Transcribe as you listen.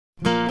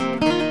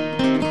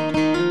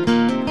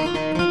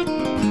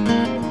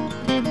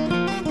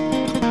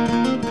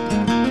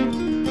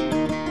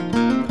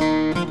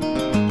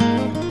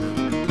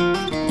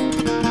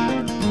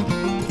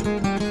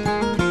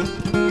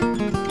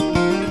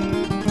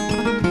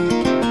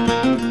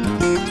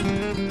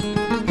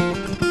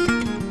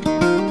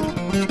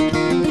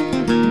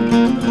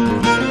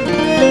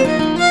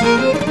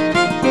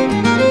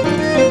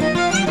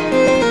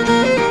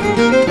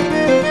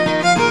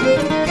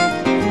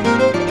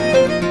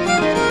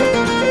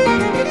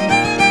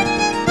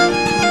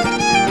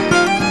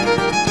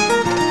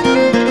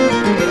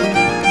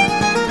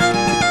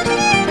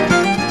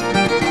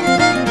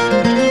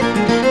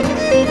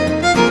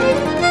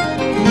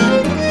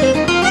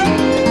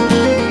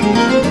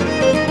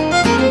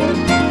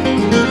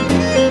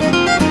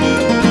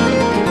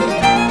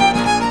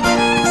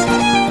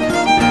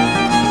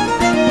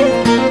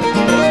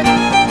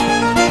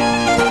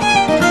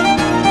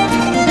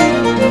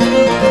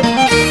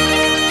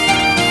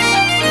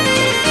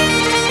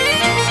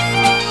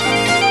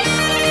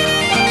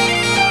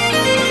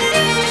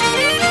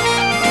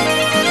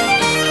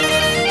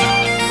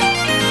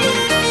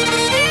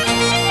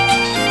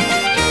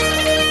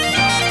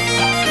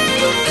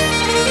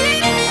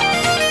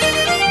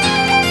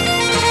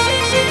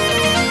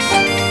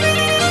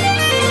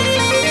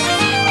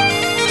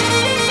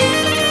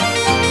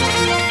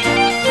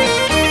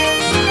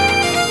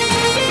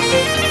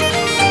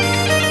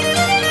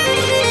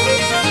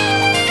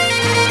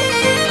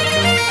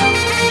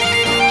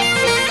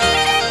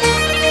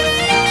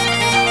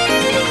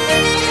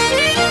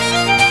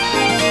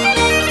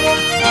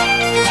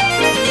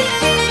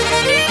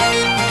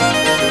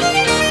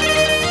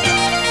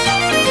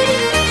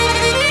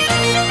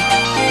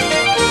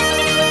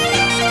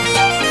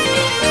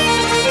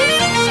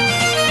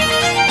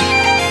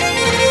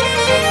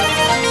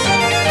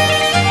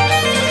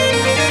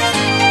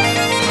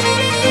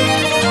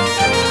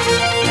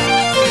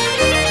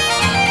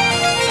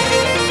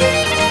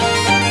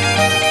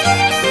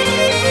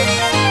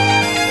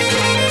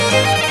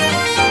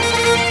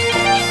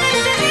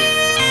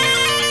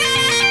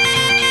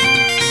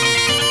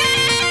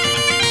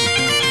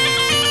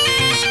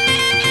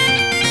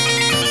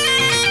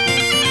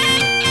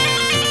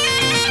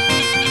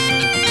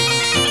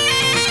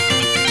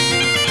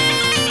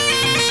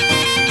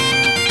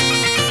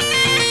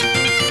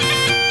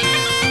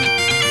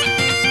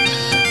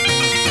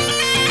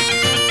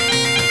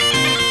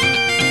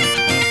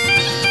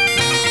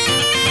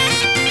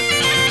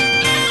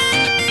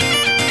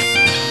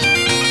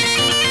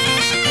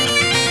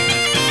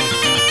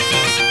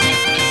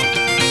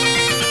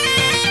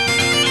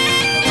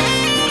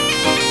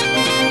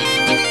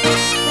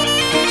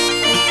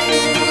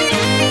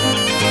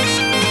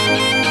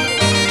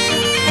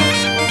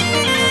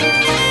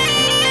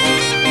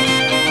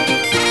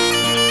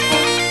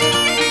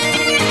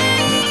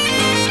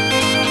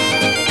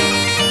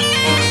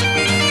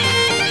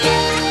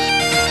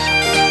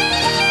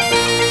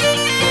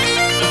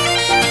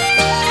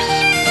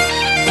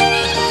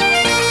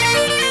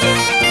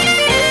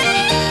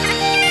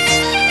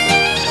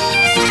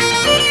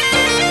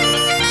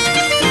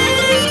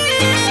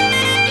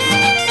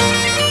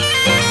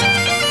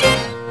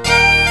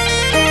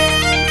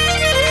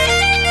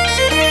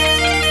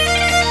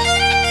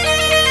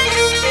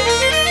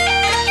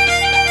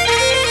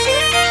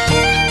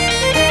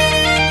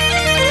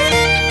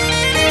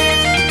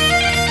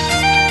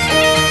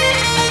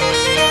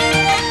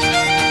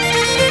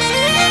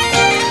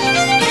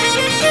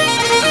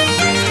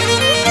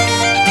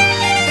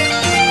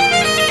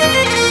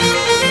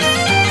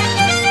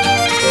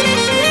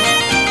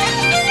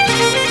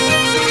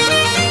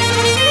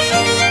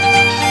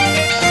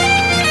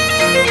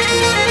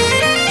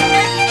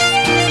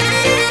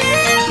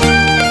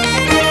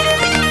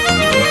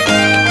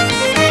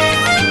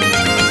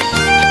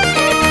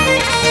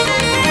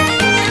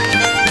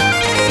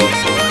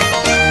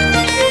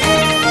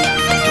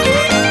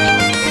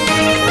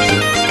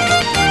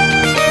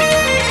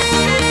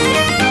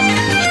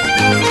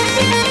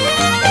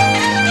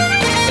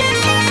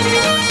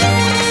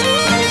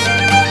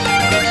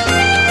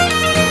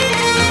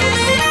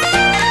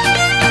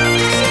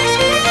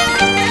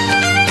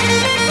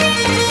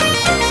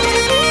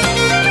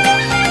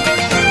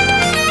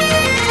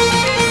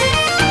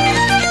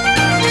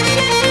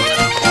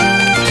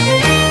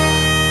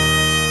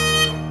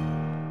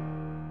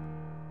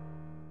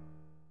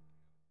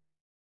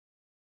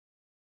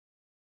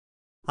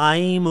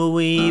I'm a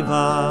weaver,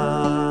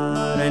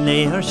 an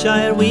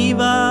Ayrshire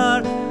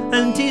weaver,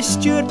 and 'tis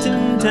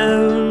Camden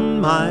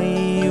Town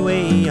my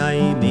way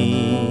I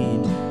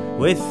made,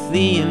 with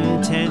the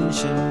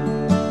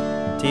intention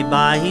to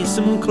buy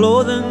some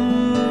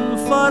clothing,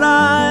 for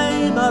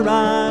I'm a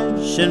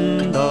rash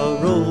and a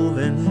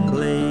roving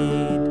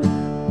blade.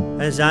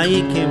 As I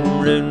came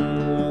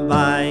round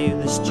by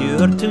the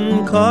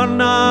Stewarton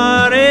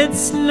corner,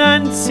 it's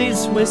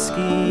Nancy's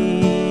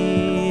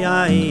whiskey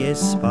I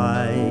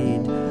espied.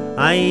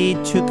 I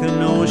took a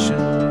notion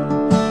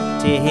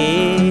to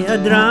hae a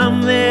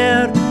dram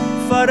there,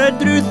 for a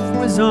drouth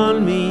was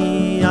on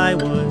me, I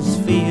was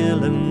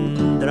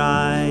feeling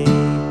dry.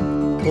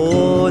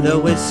 Oh, the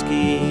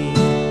whiskey,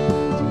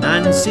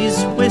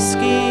 Nancy's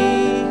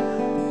whiskey,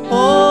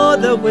 oh,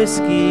 the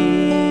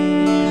whiskey,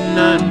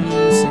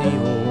 Nancy,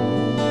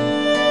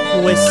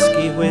 oh,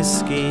 whiskey,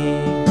 whiskey,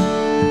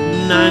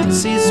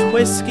 Nancy's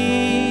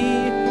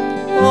whiskey,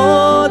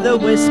 oh, the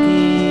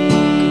whiskey,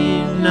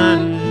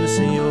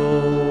 Nancy, oh.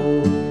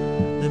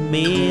 The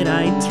maid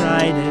I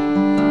tried it,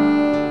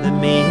 the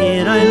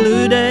maid I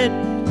looted,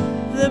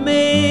 the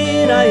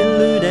maid I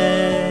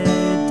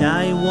looted,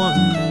 I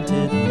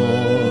wanted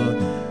more.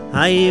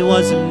 I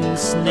wasn't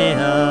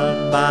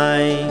snared by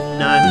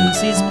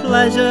Nancy's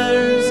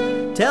pleasures,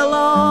 till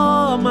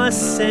all my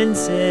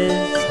senses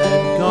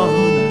had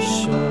gone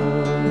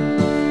ashore.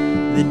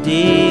 The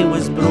day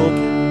was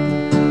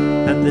broken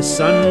and the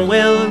sun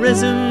well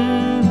risen,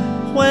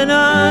 when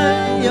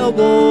I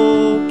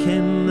awoke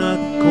in a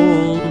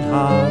cold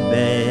hard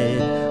bed.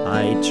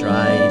 I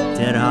tried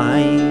to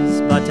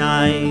rise, but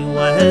I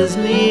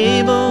wasn't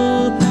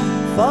able,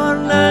 for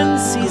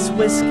Nancy's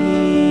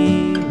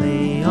whiskey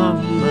lay on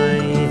my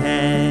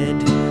head.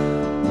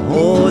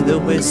 Oh, the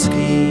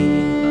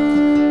whiskey,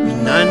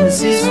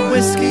 Nancy's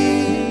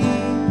whiskey,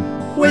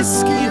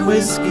 whiskey,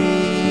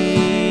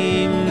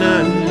 whiskey,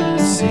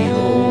 Nancy,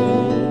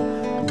 oh,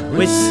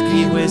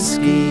 whiskey,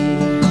 whiskey,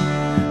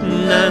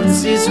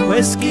 Nancy's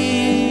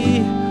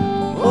whiskey,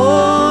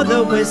 oh,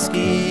 the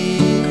whiskey,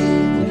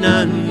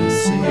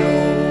 Nancy,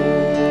 oh.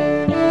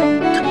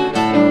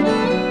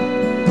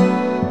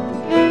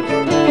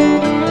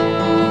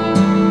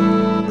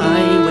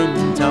 I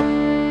went up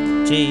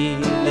to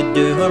the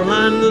door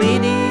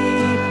landlady,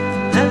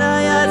 and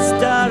I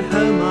asked her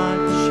how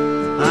much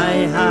I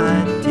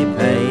had to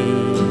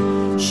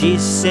pay. She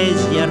says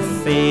your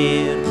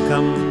fare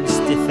comes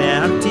to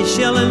 30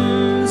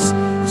 shillings,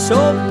 so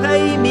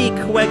pay me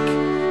quick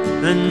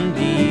and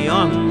be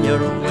on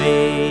your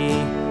way.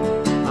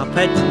 I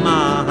put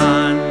my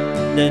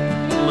hand in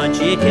my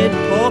jacket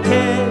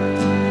pocket,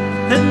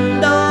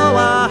 and all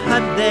I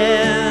had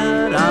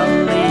there I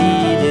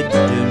laid it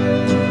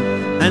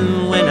down.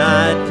 And when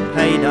I'd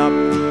paid up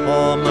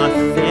all my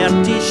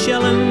 30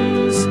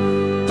 shillings,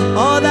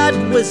 all that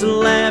was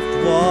left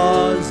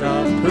was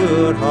a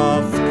poor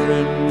half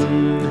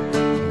croon.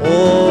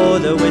 Oh,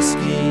 the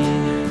whiskey,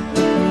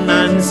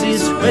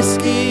 Nancy's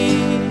whiskey,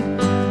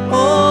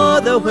 oh,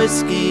 the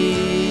whiskey,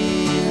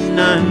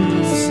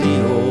 Nancy,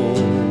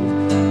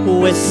 oh,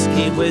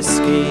 whiskey,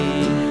 whiskey,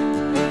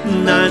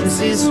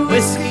 Nancy's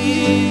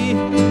whiskey,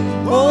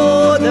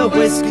 oh, the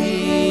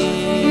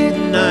whiskey,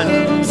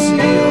 Nancy,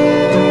 oh.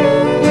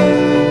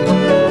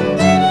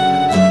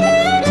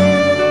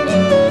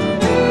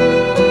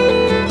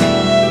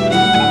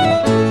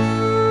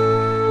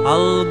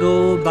 I'll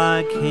go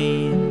back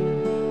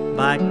home,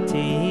 back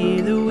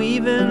to the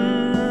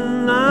weaving,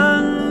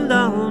 and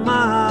I'll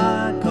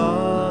make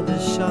all the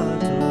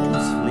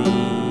shuttles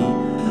flee.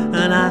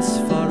 And as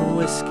for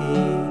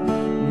whiskey,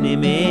 nae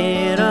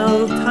mair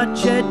I'll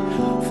touch it,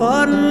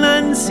 for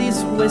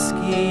Nancy's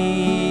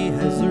whiskey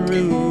has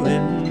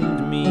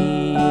ruined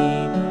me.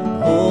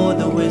 Oh,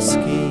 the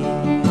whiskey,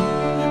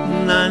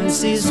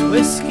 Nancy's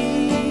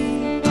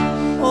whiskey,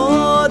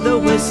 oh, the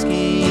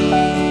whiskey,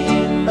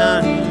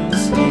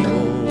 Nancy,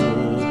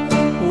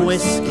 oh,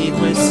 whiskey,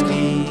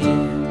 whiskey,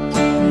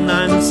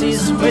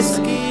 Nancy's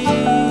whiskey,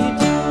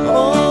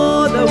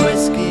 oh, the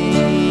whiskey,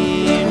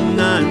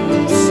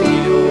 Nancy,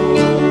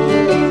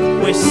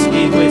 oh,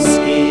 whiskey,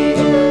 whiskey,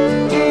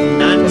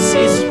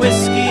 Nancy's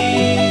whiskey,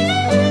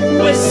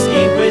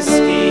 whiskey,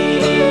 whiskey,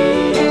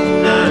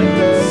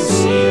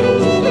 Nancy,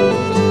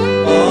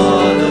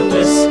 oh, the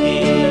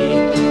whiskey,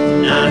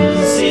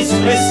 Nancy's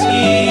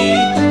whiskey,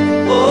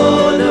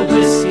 oh, the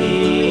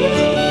whiskey,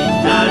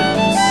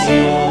 Nancy,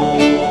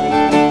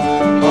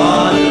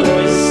 oh, the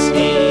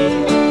whiskey,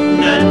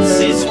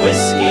 Nancy's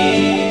whiskey.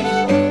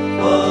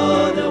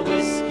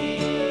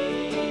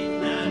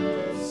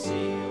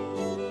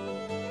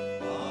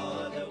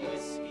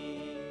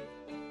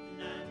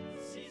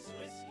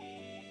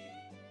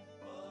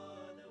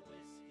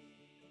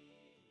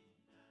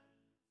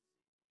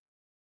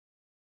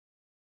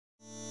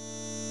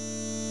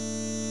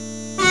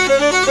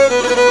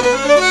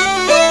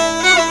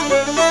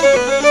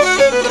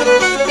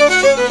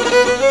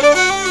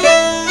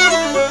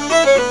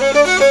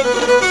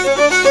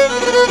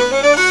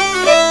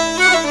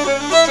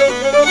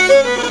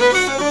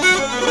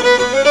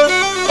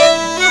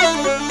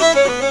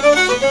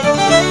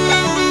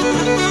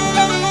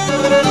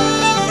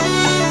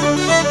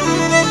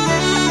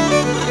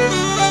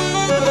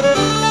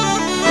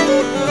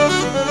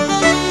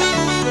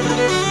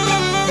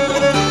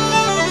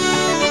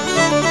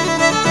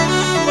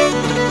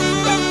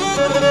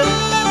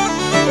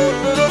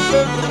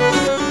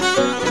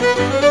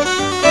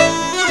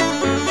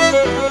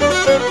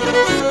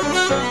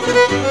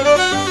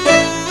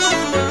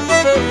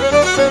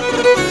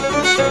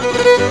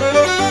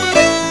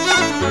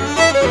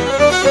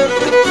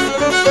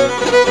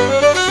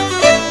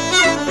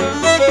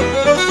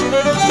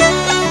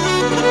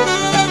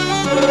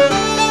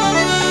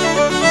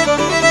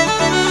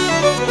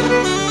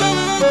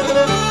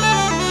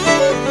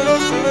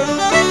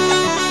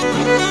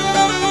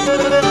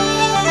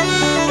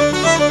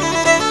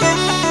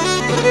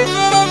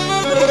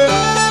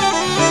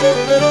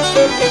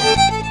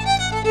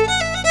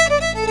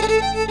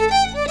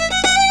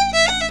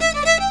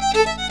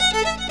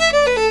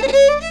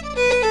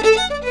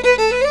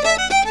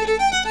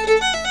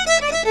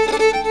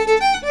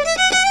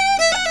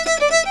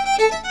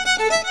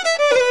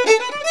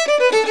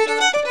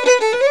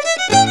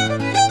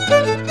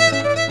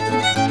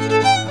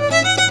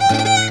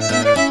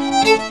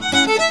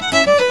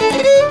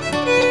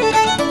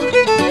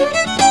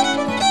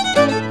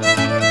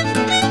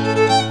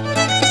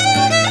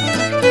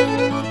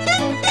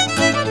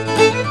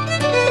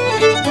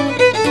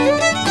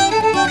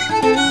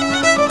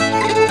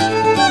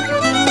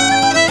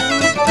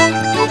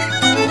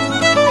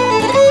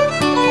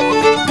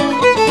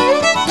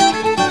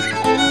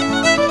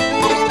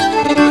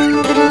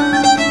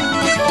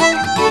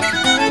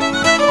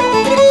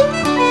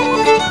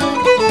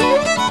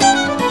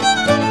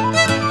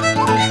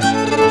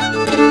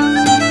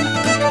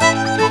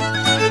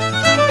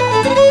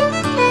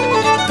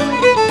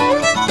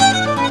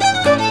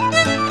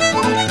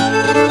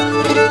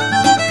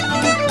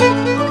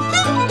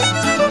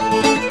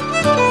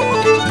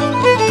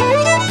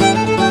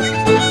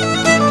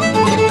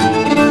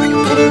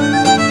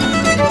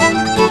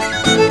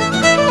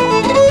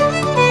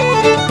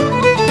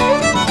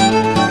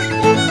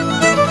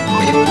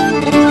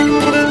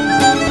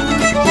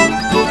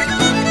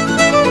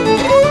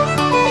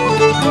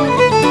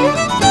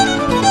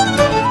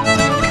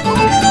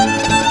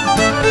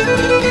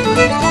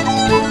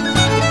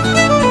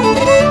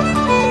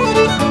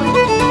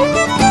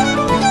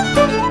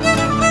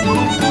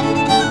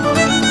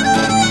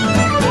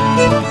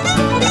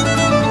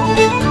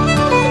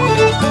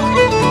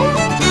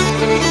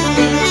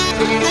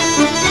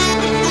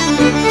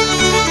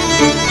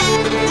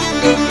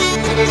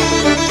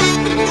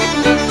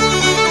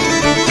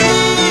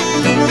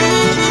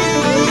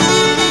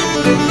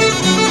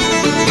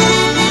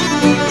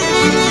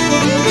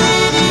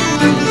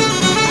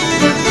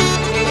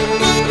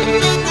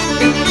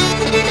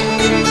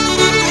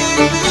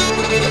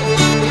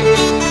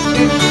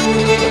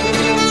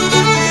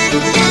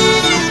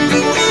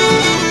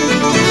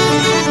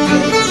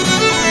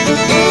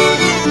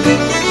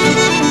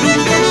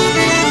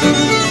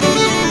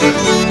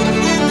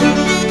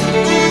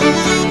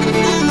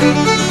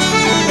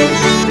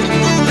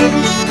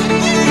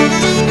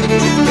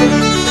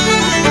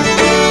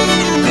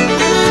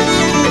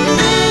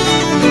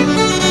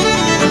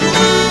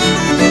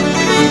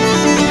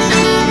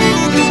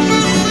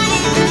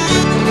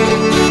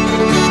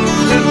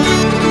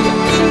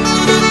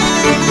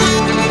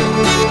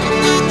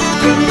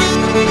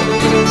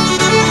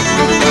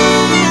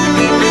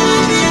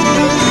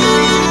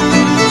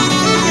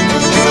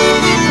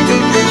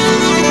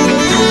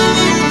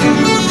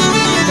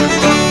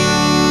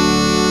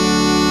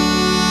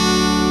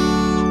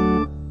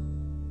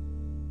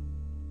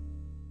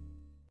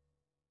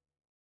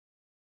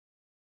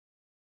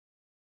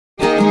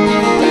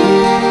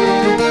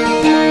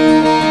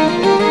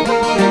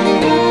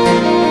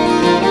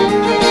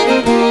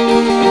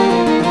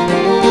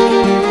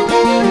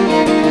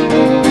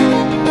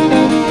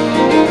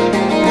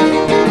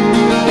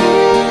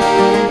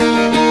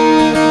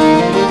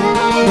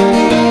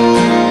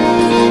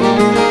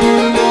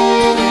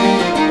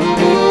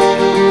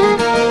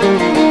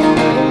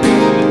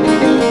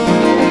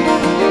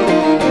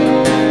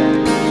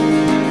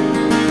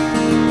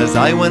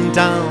 I went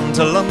down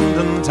to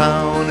London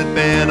town, it'd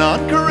been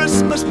on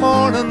Christmas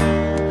morning.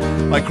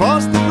 I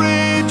crossed the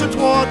bridge at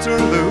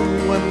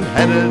Waterloo and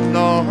headed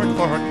north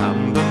for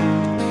Camden.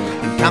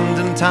 In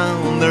Camden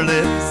Town there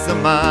lives a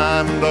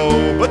man, and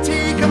oh, but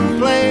he can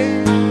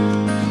play.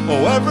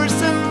 Oh, ever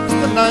since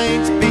the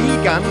night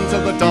began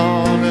till the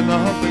dawning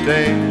of the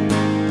day.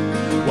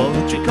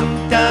 Won't you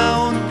come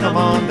down, come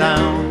on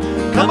down,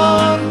 come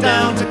on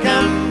down to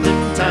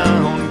Camden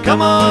Town,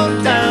 come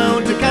on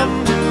down to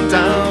Camden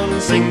Town,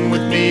 and sing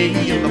with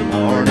me in the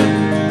morning.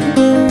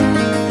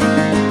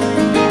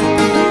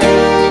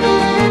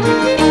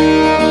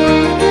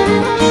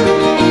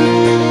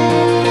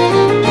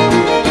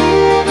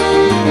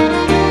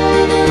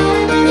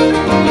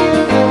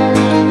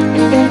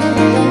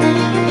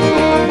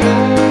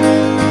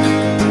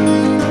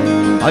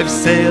 I've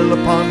sailed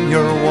upon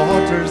your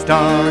waters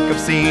dark, I've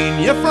seen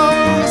you from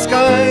the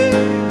sky,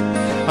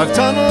 I've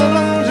tunneled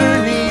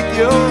underneath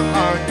your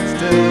heart, and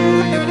still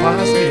you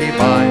pass me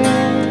by.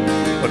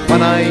 But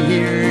when I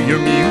hear your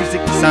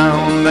music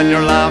sound and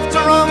your laughter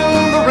on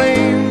the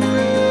rain,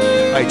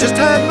 I just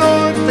head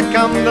north to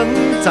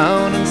Camden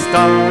Town and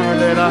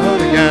started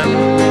out again.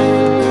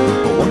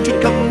 But won't you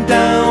come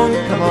down,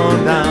 come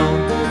on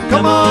down,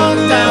 come on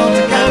down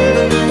to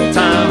Camden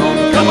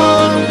Town, come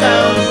on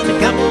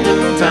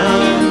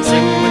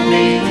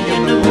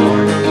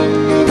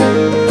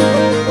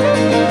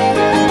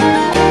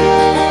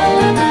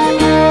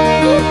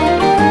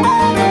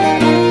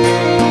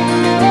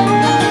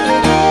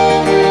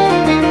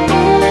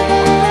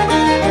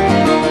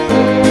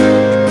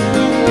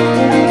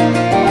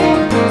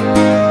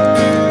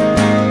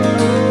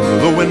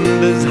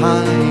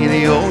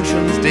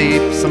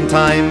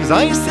Sometimes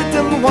I sit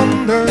and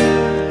wonder,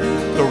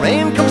 the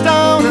rain comes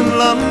down in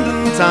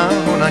London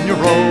town and your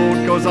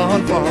road goes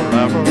on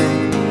forever.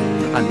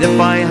 And if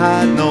I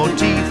had no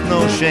teeth,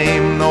 no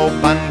shame, no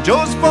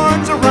banjos for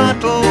to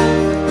rattle,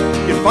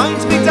 you'd find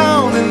me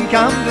down in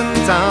Camden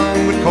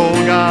Town with coal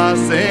gas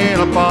in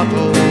a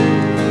bottle.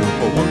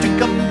 Oh, won't you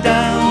come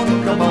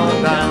down, come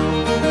on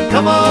down,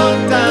 come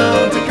on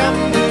down to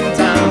Camden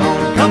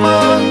Town, come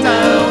on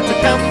down to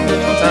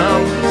Camden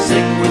Town,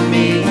 sing with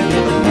me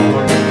in the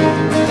morning.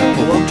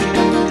 Oh, won't you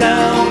come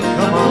down,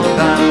 come on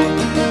down,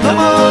 come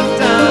on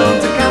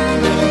down to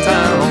Camden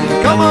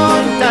Town, come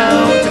on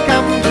down to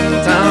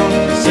Camden Town,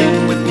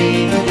 sing with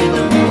me in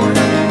the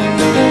morning.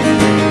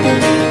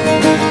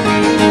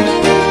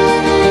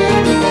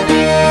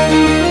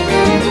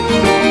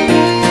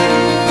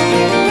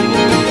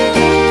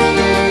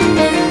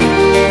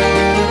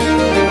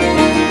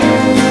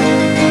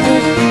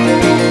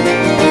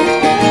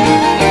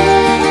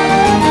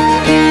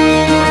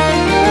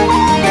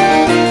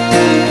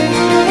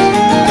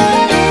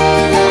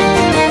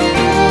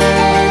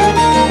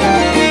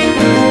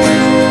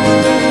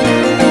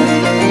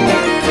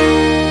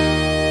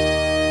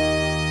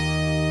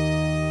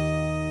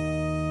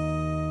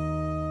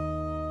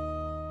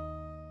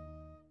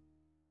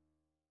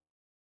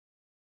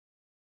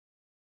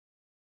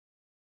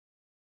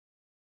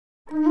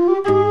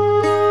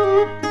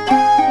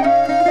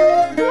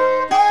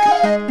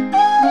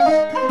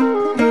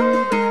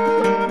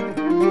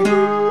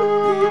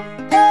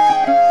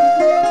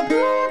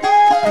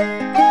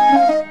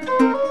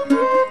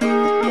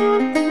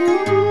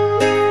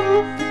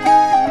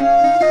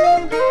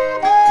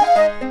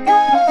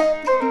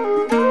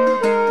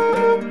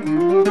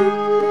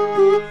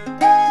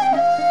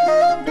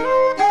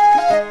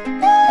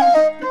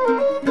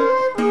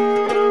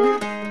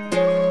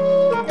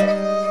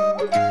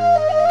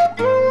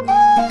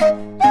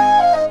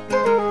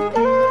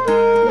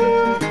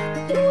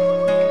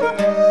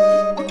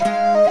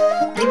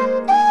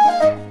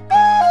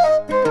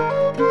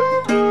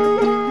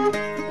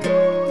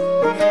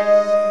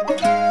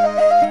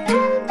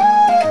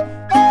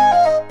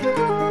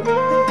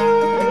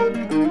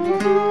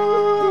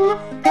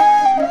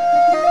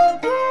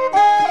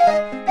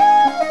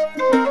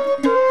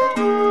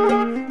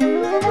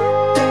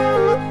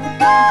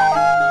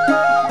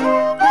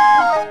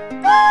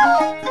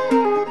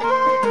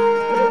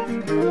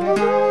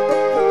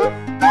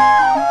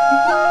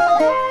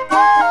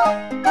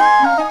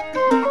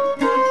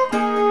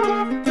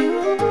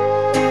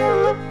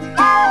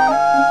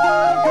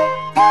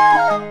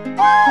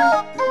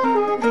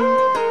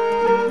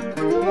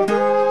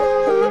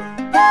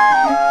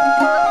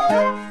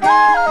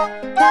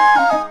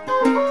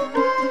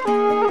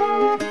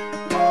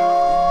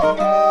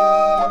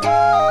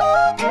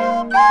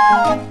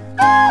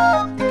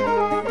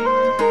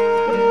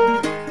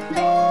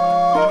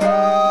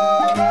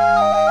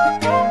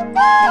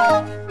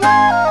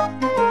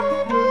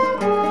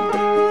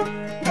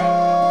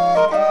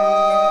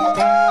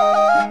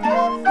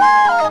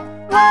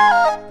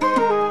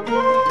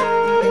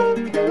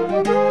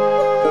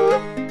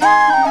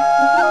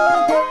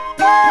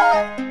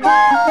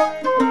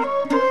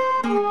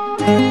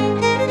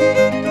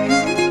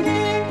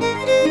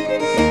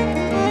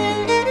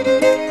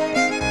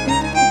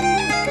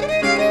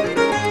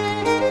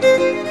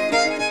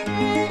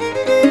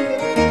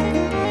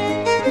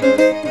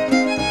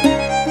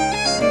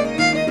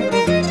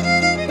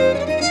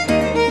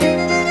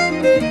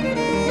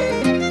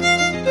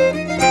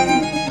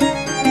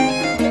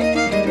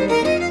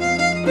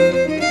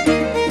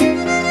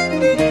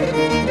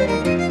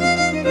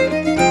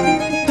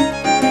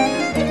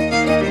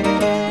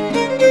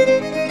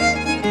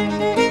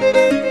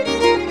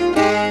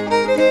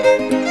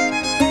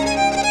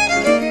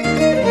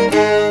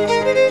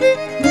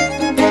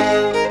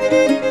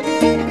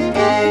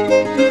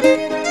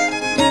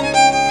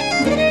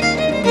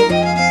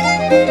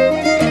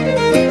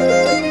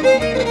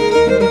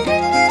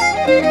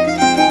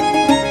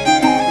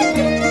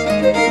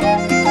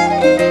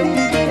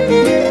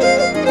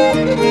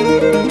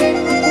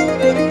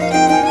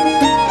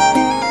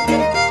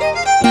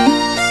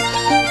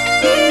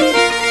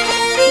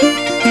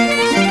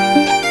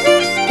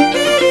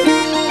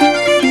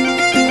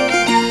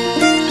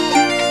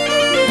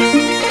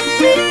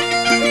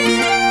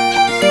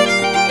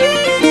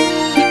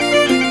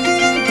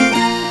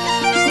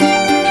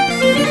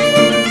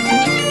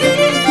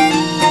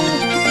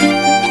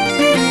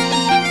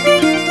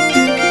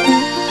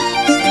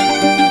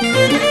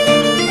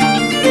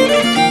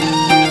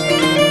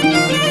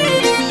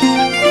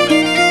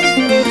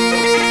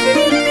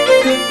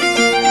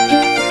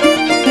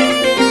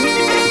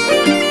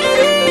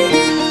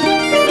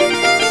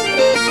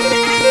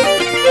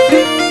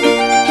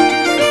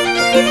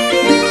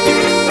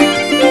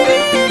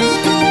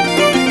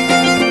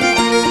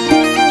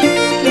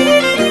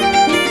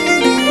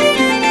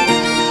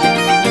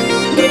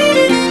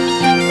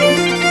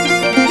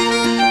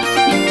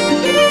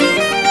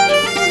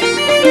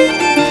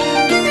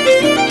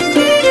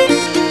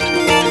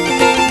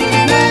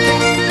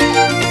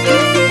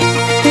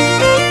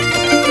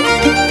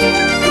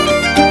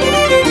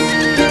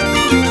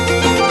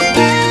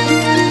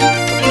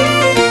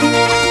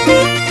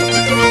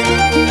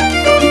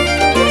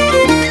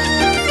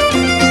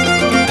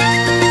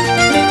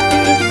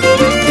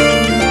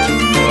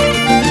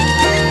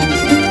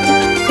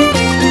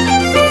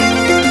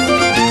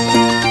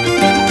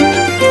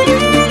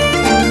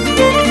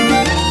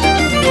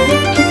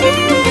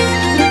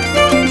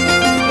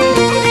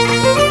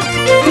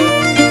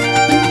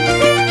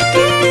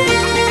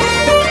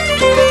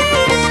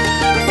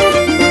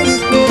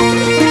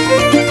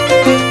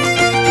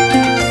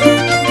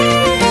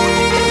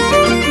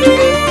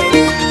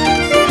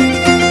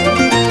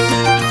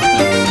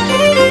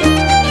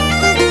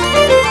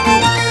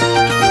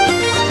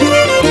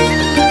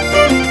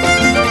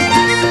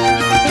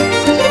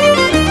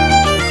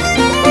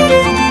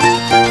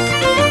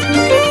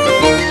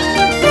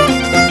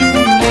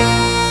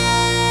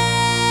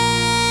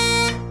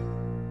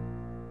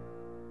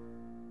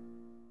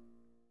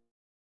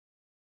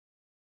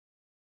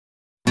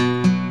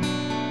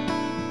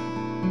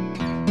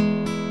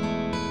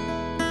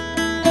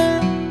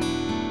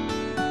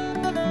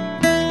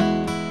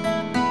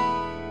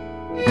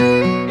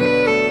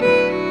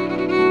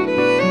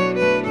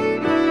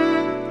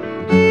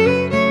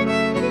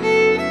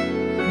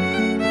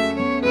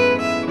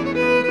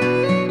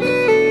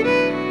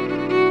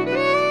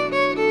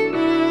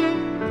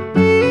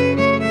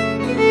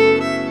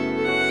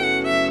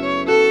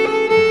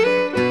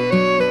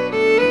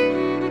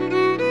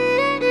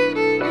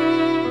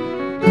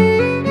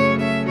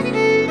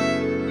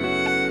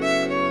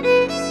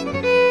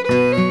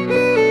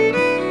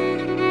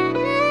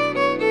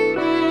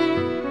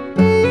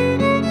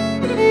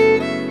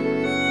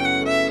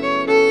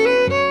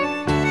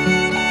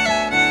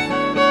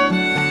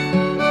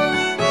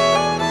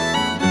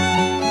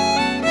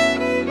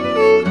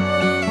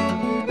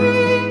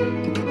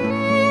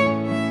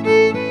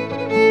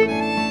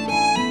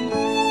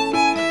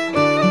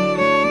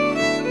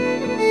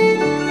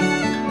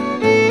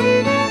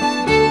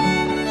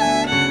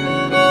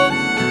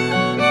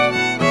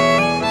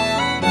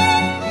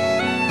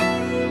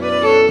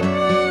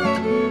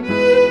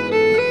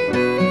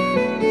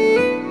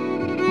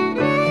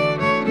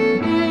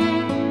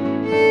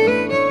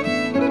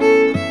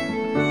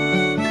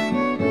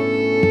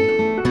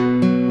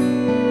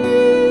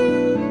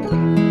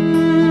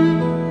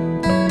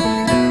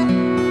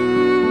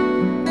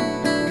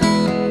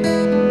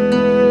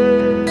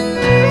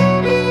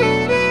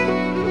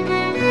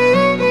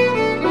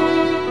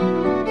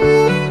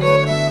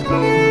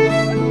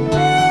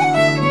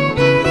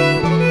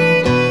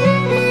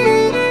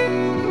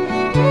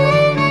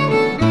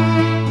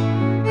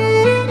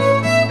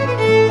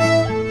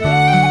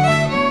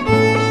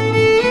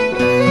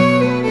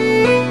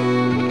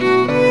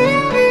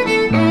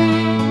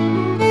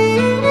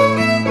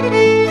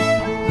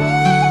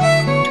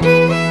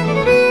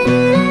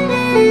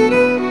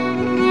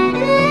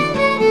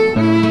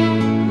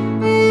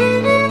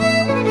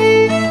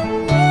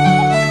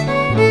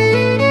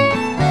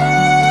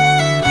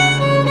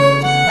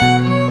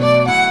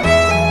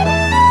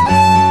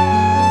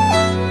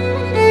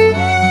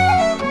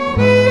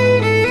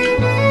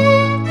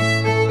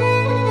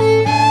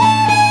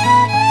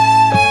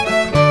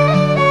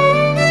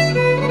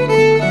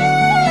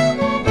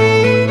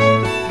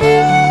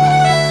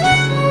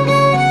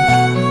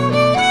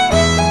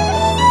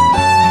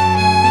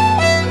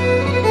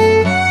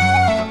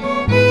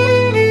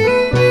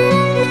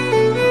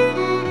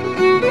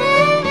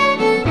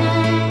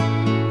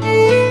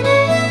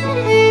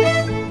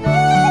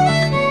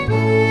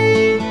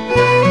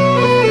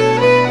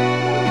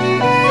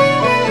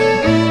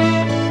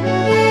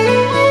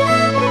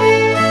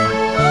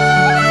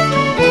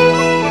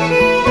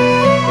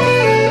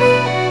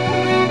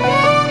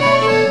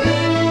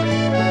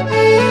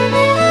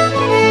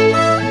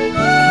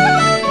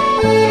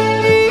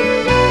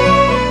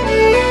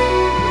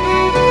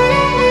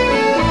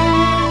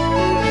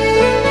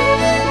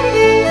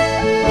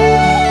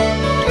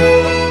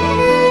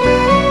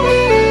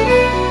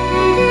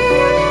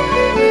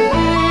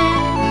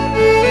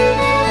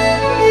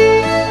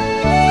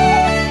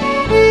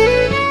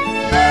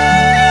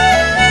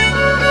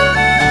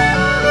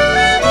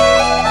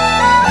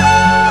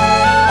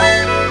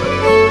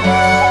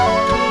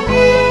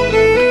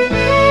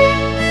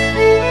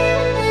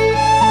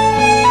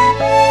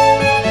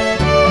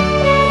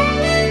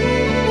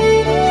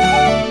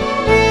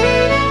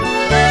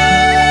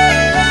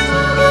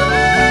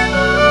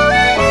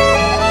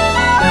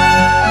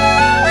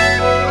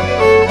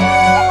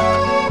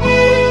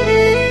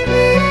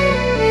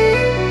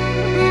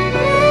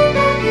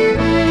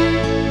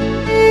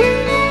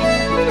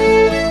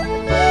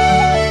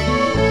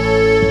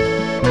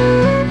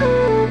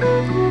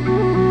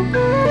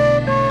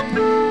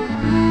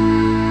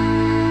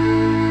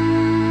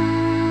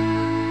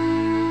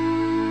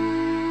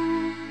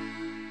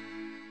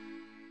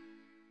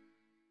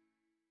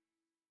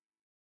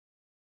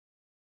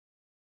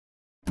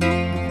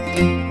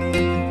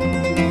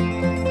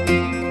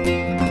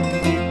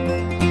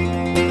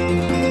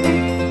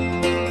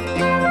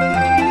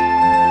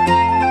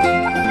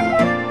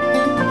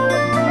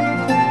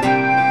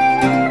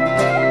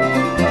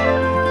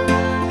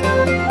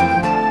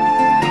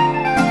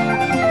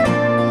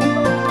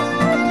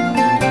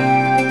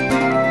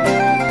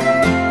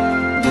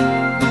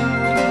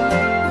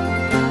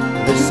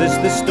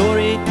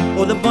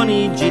 the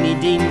bonny Jeannie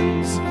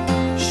Deans.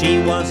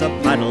 She was a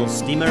paddle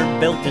steamer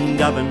built in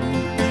Govan.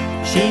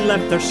 She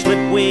left her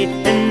slipway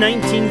in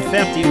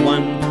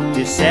 1931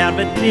 to serve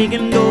at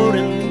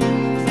Doran.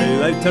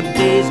 Throughout her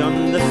days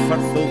on the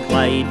Firth o'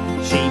 Clyde,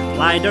 she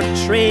plied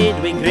her trade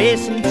with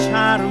grace and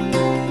charm.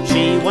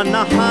 She won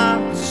the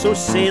hearts o'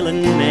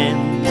 sailing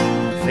men,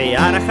 fae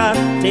Arachar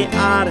to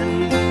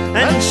Arran.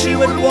 And she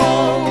would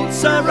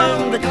waltz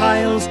around the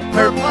Kyles,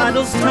 her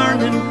paddles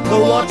turning, the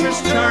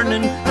waters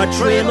churning, a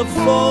trail of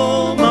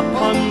foam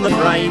upon the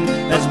brine,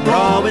 as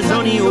braw as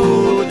ony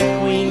o' the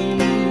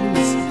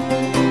queens.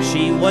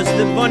 She was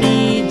the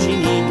bonny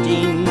Jeannie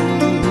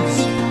Deans.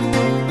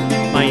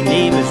 My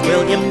name is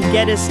William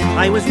Geddes,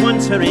 I was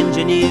once her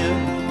engineer.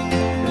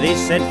 They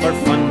said for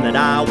fun that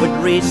I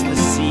would race the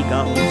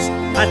seagulls.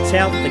 I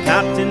telled the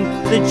captain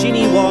that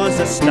Jeannie was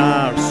a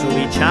star, so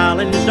he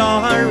challenged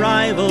all her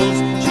rivals.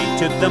 She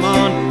took them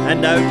on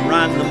and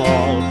outran them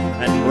all,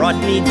 and brought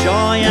me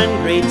joy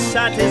and great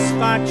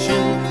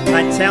satisfaction.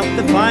 I telled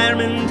the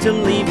firemen to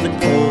leave the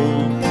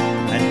coal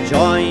and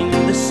join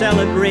the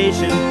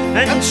celebration.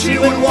 And she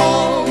would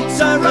waltz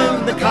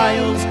around the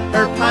Kyles,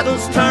 her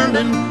paddles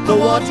turning, the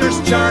waters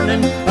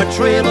churning, a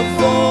trail of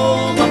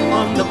foam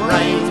upon the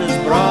brine,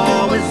 as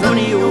braw as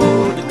ony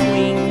o' the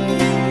queens.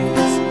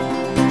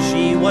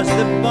 She was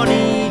the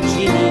bonny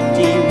Jeannie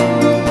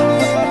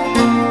Deans.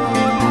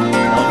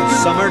 On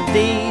summer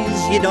days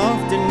you'd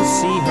often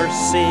see her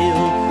sail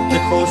the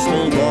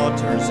coastal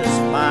waters as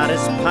far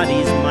as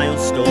Paddy's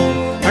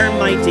milestone. Her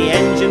mighty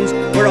engines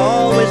were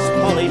always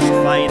polished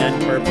fine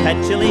and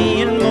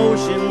perpetually in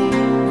motion.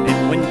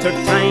 In winter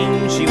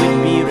time she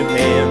would be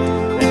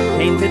repaired and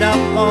painted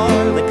up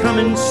for the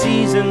coming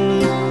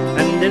season,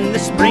 and in the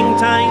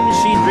springtime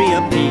she'd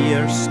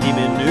reappear,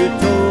 steaming out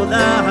to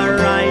the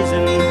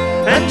horizon.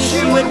 And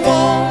she would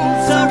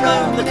waltz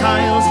around the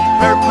Kyles,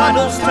 her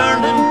paddles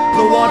turning,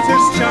 the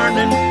waters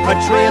churning, a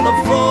trail of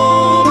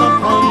foam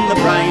upon the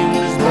brine,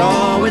 as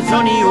braw as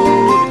ony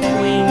o' the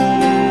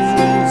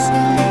queens.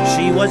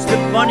 She was the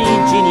bonny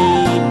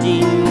Jeannie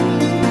Deans.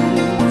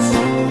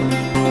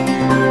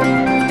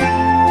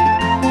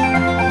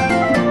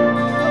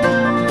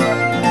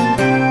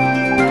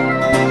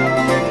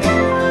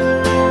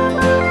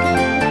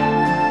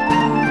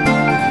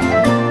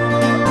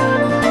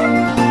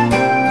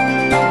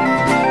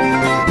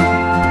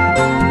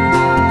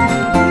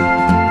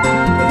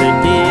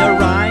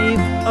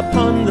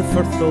 Upon the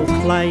Firth o'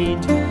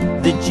 Clyde,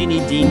 the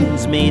Jeannie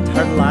Deans made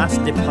her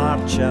last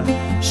departure.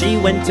 She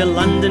went to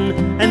London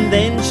and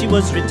then she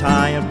was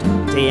retired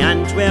to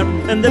Antwerp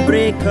and the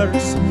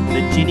breakers.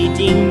 The Jeannie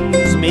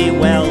Deans may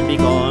well be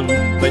gone,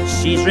 but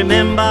she's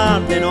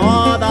remembered in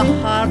all the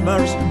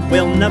harbours.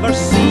 We'll never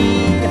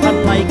see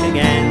her like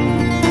again.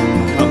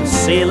 Come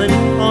sailing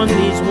on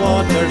these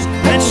waters,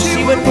 and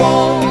she would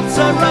waltz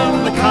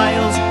around the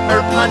Kyles,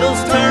 her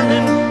paddles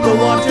turning, the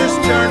waters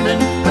churning,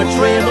 a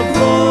trail of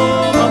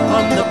foam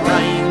upon the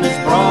brine, as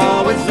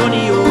braw as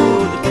ony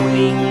o' the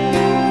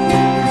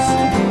queens,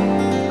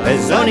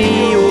 as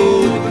ony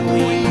o' the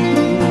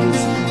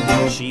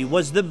queens. She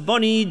was the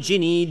bonny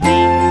Jeannie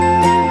Deans.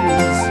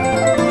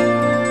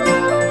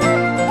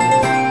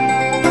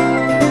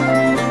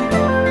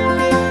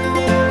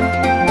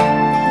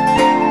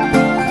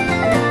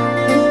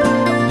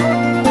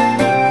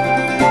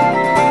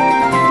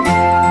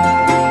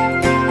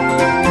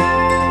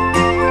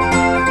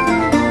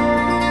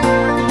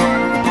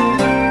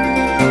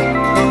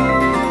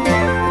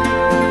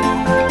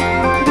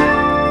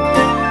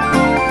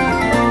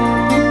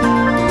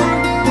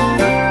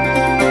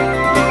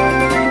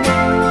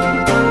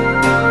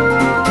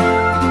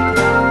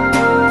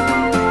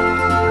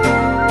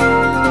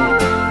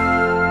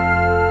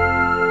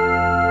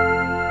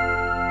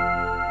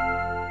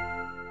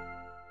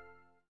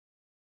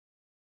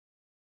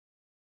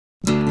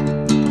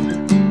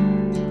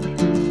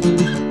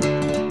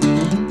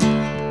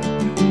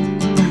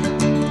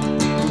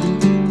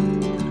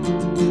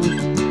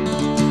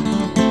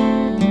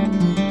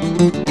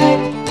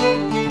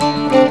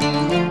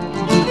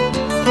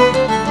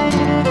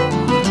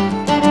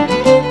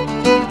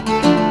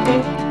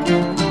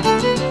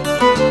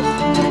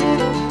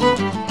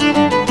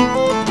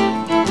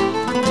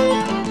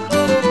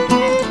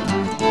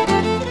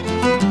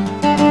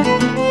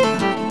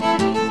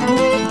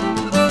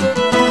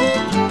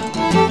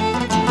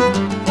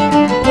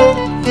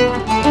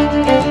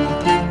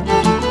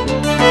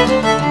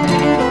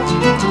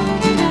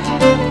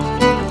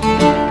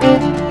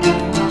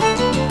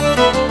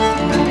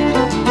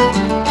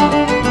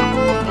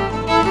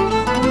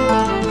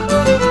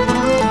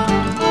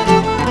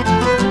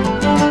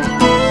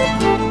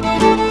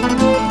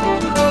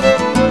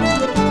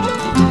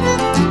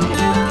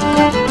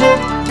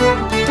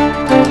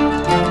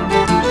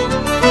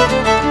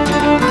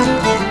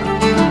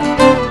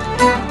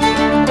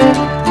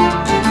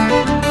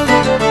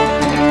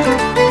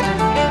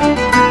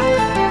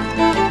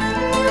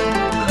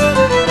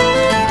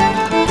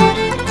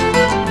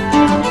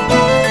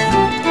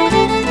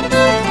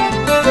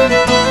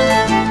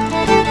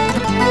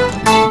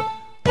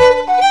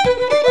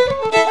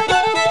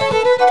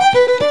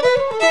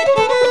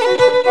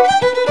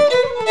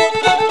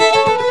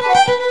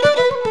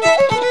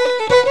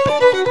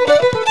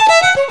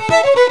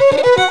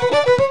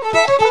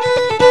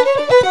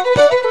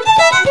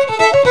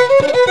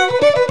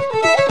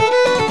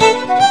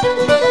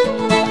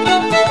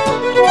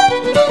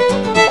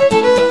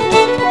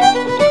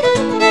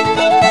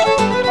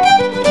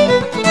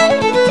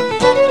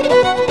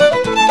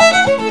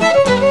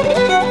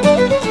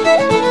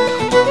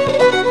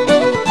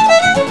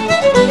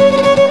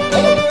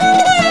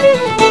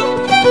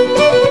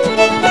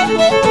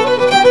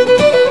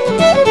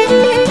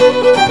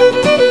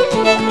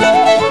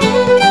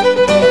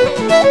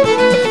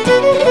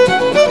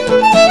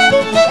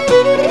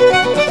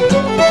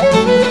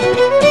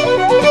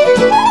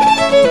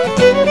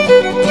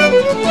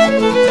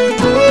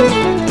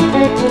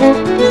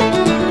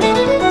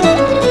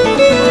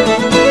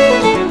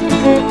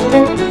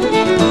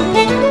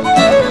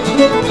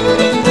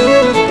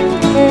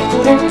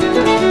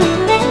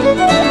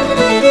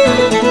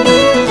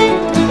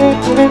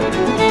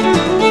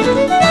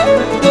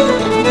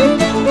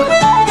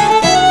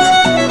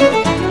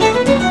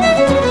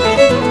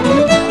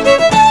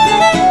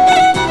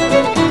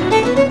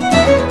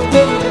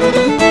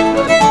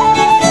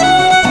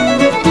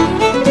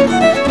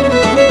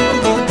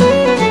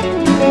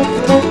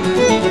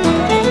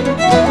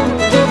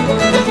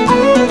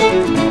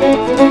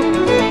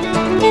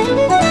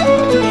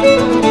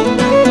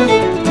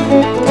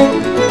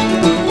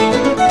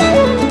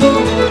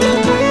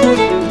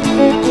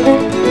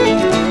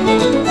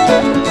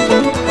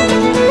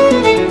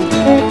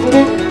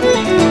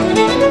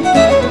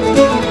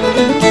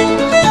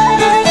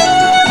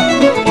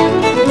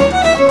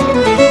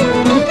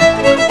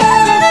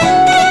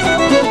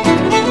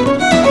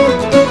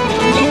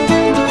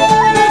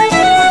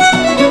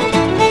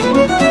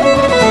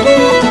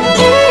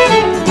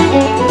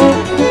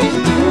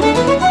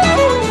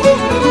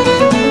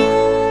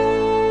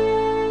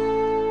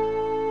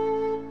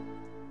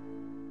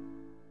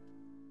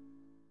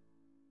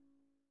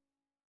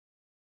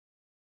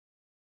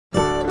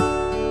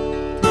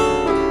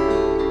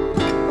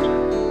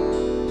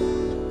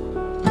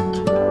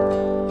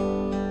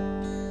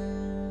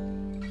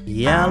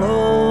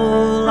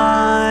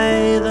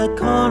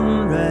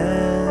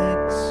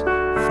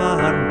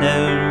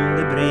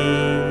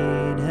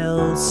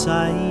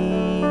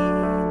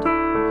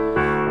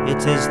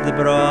 It is the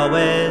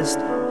brawest,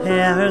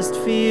 hairest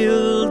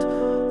field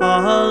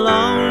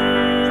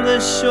along the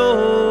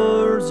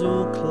shores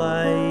o'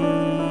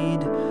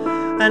 Clyde,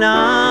 and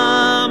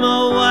I'm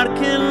a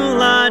working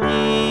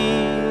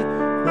laddie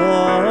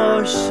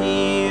wha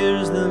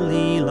shears the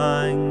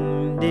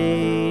lee-lang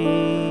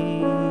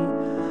day.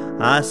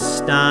 I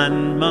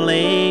stand my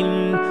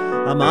lane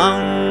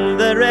among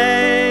the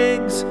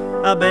regs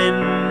up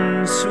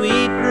in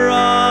sweet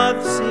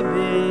Rothesay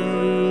Bay.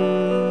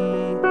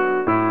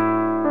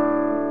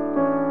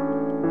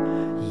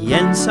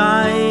 Yence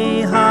I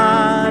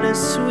had a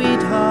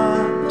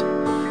sweetheart,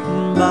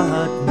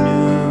 but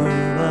knew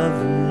of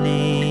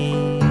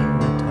name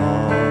at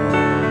all.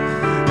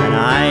 And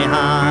I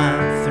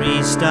had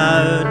 3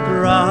 stout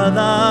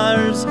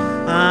brothers,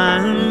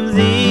 and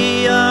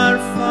they are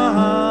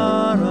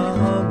far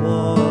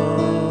awa'.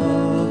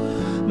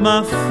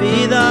 My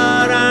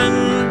father and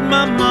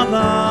my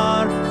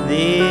mother,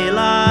 they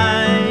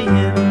lie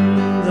in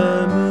the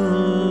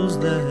mools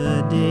the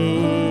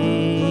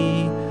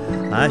day.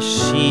 I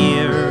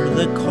shear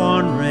the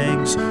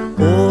cornrigs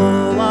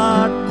o'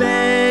 our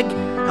beg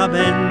up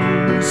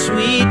in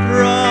sweet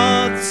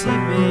Rothesay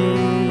Bay.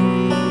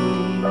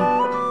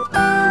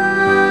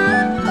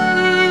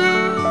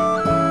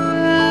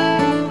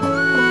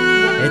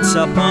 It's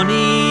a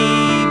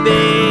bonny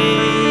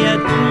bay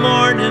at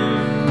morning,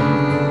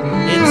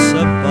 it's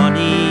a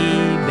bonny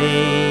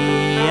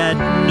bay at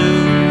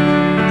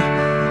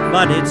noon,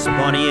 but it's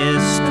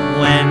bonniest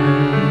when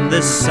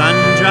the sun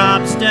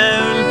drops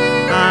down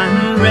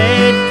and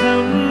red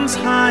comes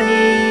high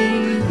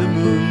the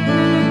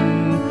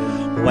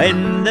moon.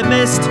 When the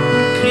mist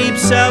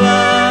creeps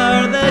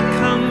o'er the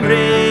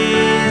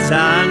Cumbraes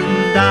and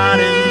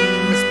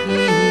Darren's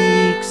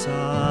peaks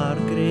are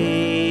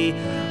grey,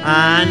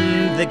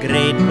 and the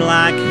great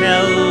black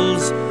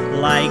hills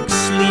like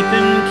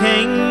sleeping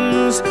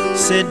kings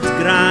sit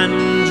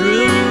grand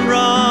room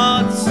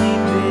Rothesay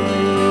Bay.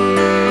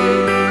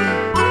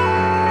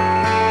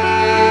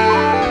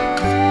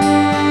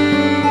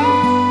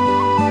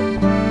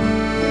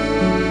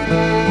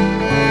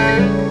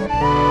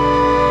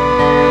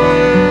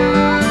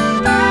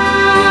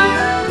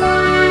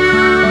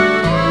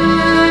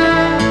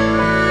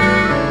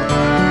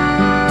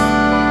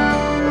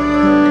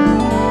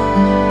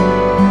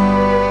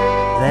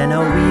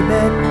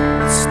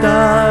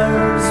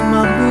 Stars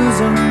my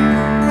bosom,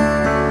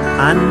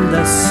 and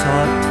the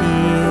salt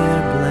tear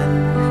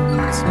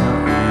blends my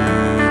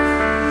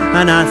eye,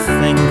 and I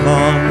think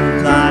on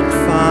that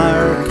far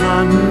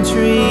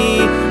country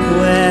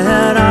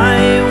where I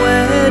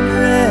would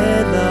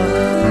rather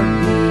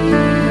be.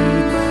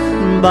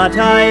 But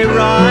I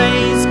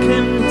rise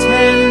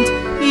content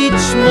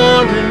each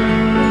morning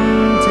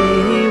to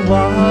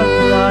walk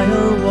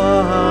while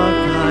walk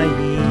I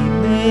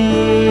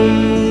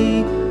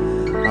may.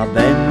 Up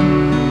in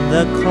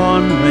the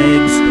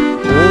cornrigs,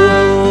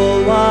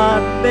 oh,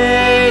 what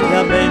beg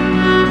up in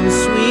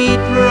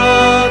sweet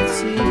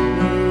Rothesay Bay.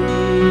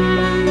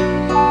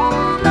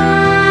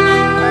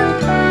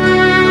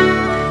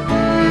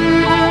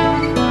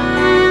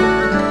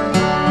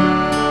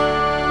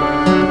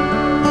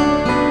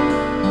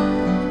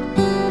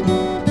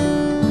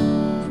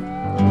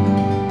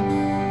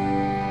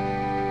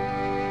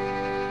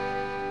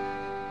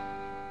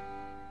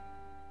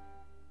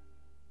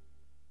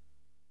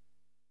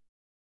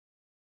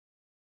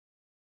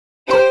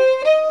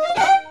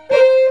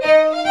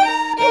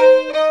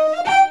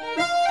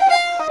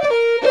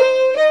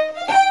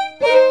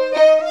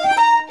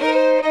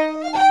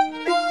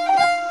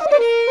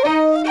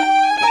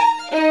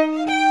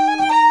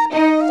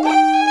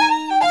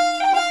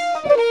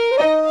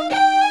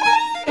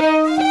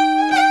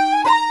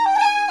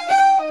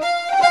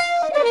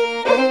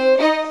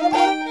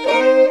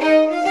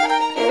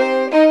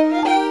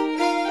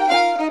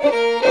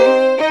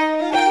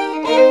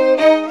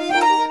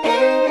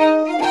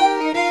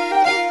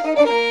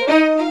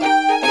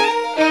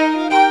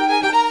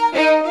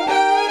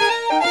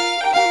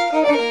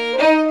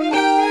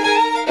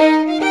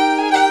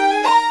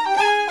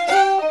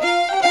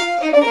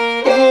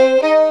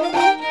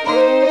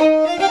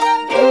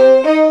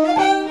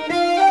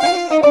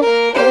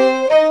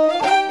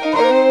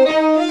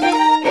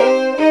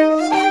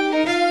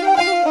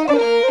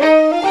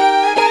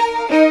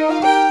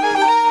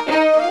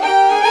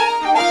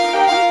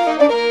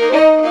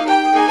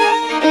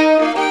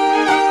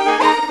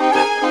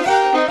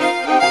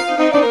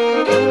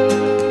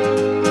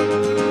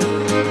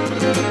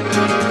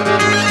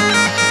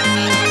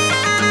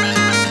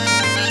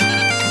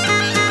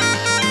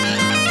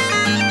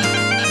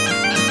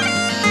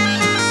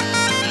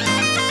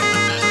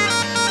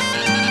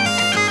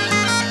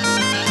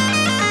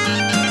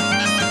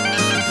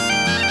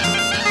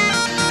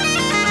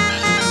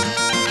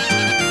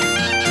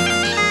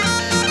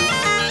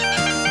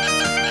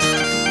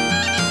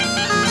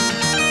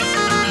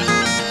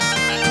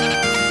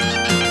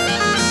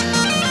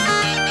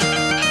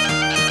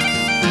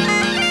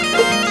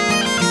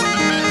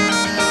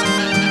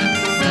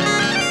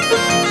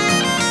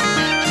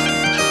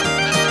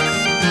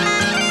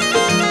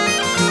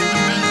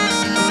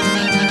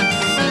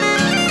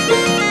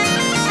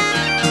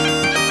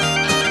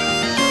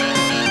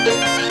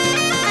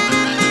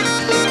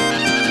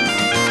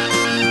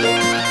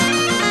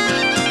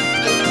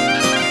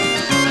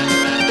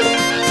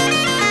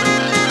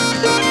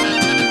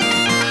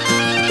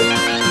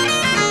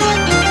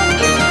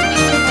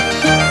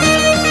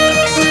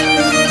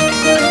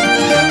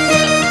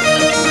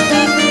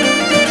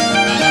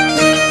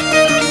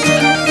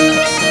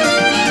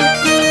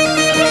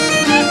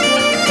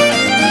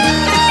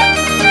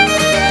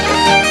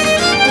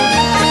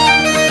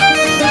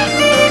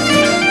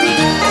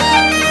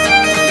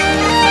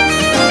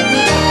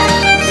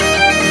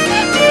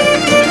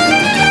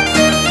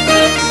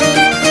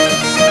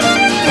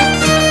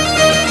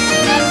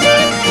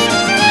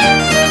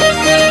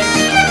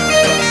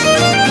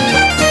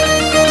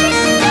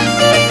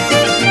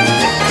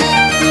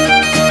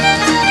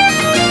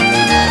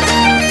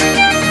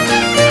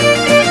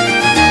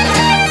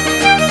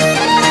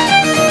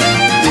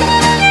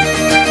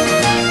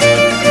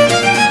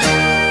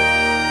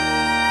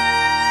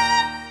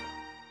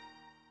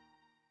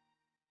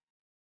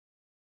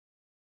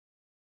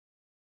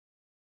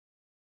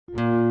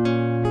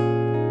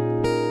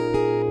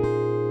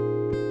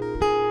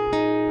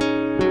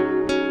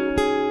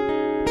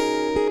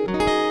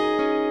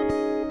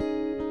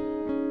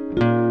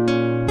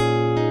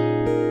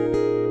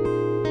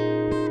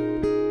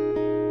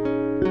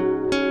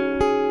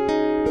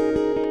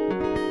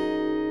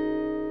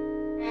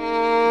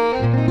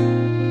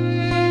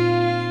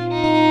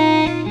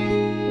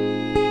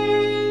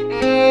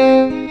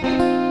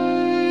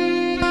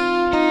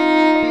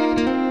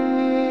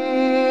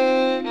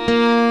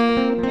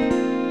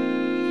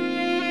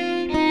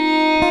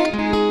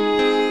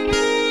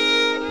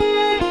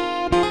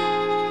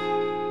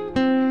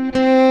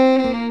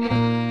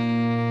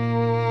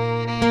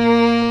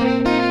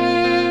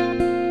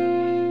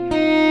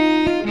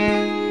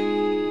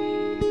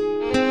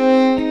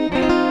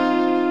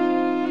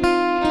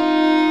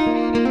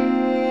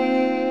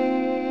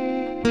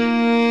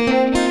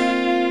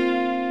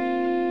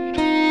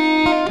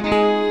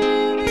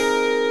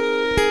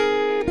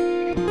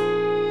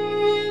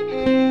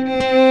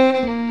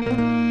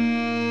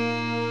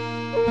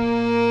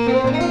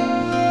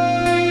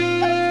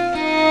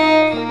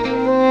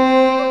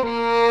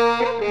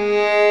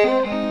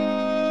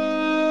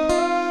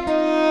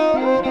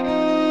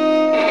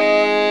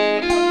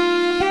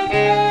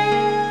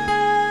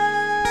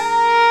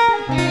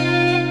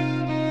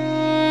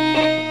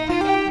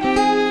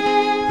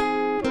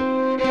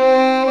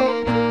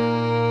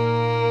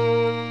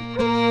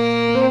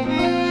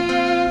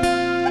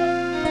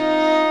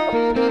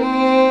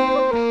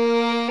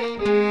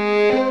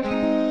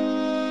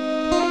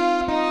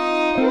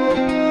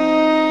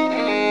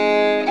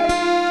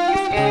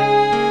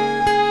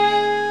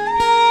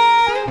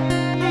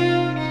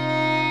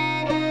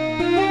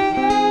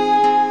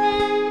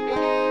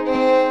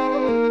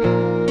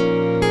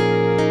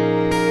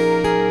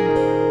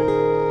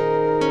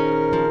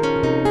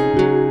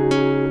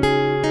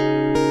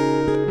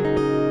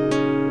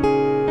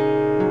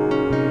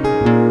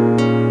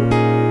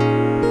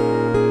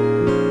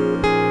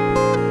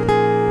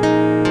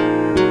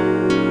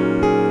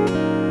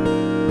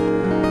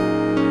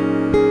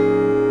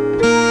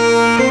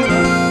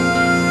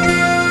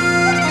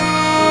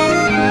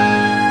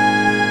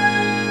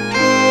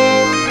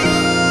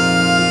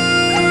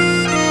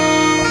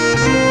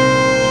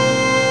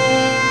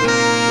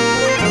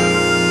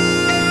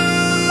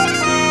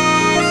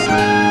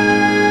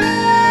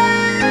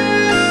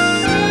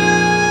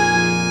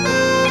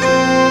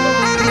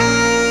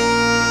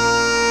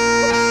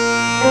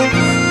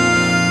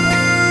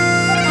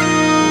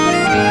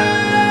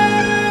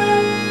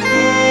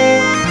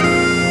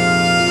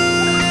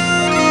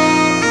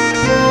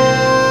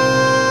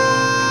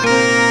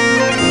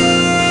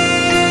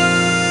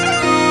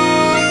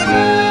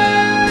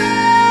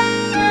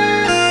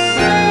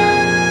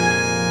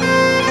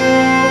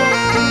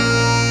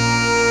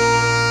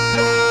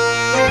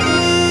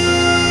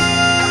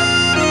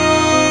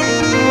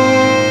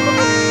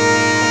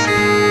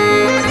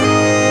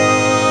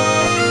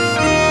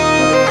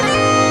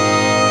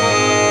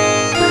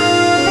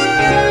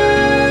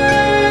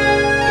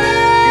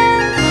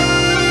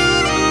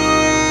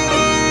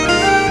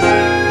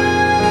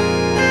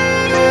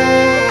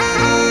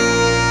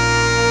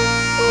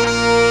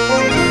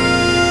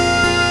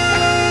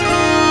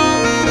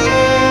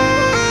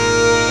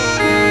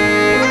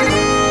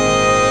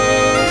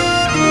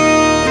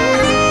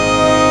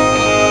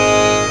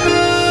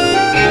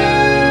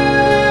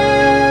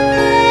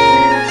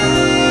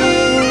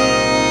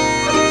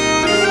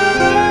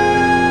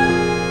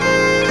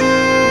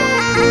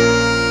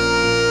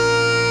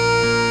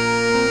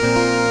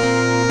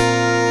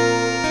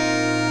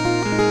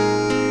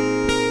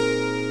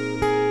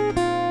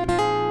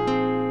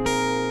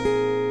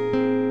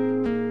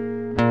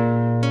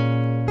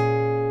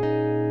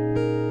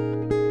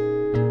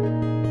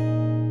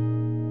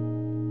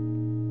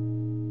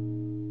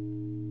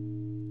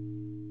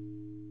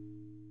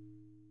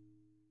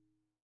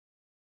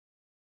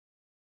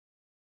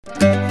 Sometimes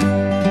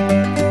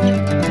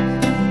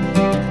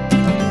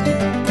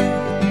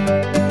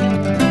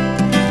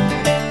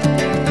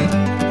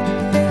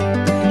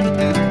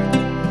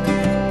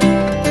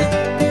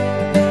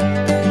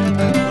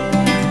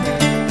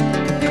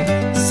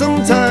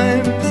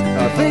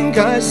I think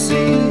I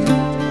see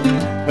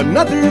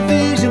another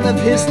vision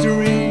of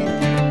history,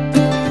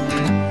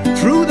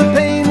 through the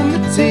pain and the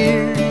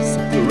tears,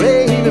 the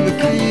rain and the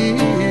fears.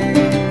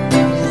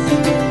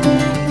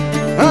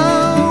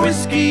 Oh,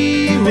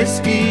 whiskey,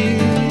 whiskey,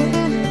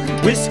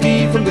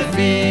 whiskey from the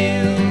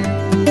field.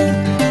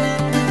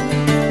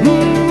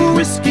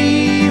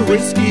 Whiskey,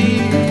 whiskey,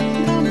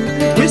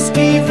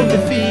 whiskey from the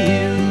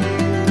field.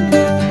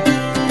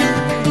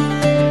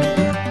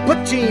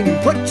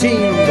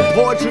 Putting the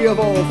poetry of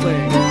all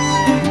things,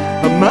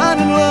 a man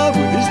in love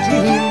with his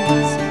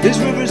dreams, his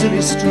rivers and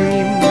his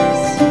streams.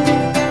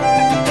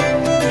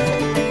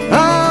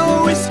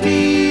 Ah,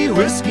 whiskey,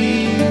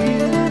 whiskey,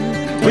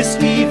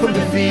 whiskey from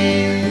the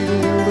field.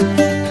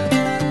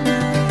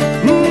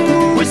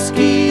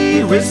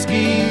 Whiskey,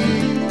 whiskey,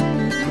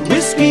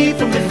 whiskey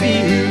from the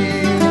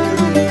field.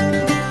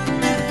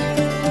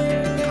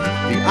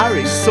 The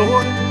Irish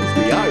sword is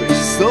the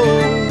Irish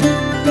soul,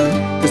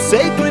 the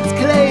sacred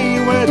clay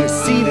where the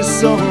seed is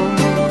sown,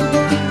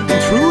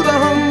 and through the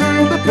hunger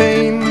and the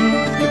pain,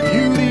 the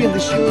beauty and the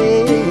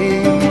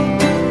shame.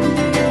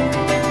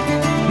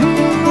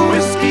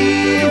 Whiskey,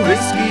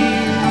 whiskey,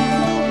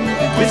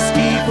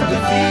 whiskey from the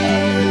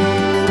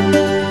field.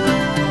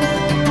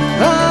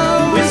 Ah,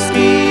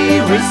 whiskey,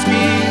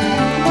 whiskey,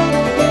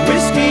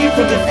 whiskey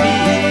from the field.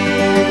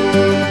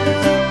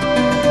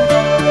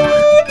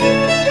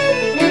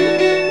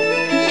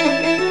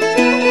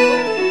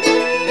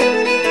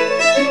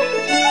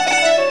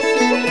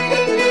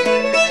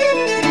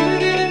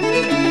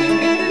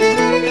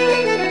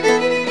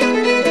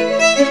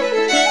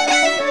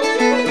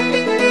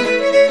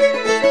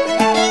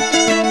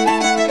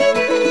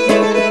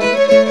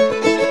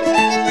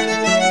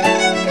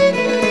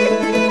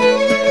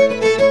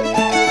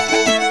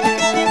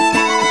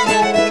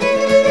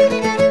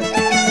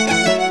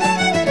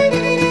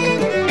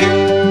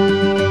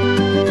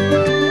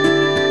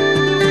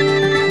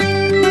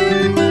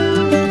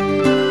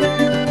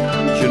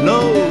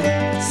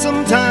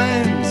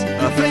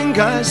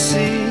 I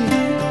see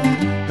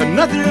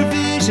another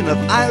vision of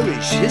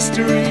Irish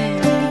history,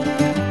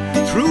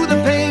 through the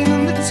pain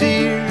and the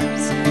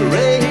tears, the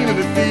rain and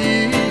the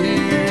fear.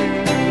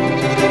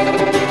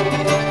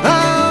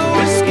 Ah,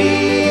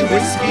 whiskey,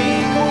 whiskey,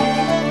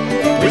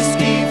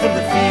 whiskey from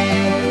the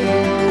field.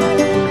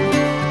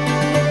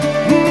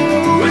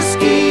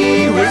 Whiskey,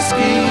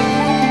 whiskey,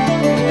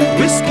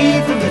 whiskey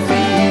from the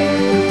field.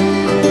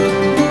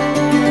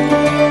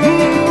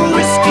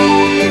 Whiskey,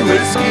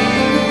 whiskey,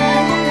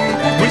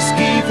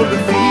 whiskey from the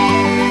field.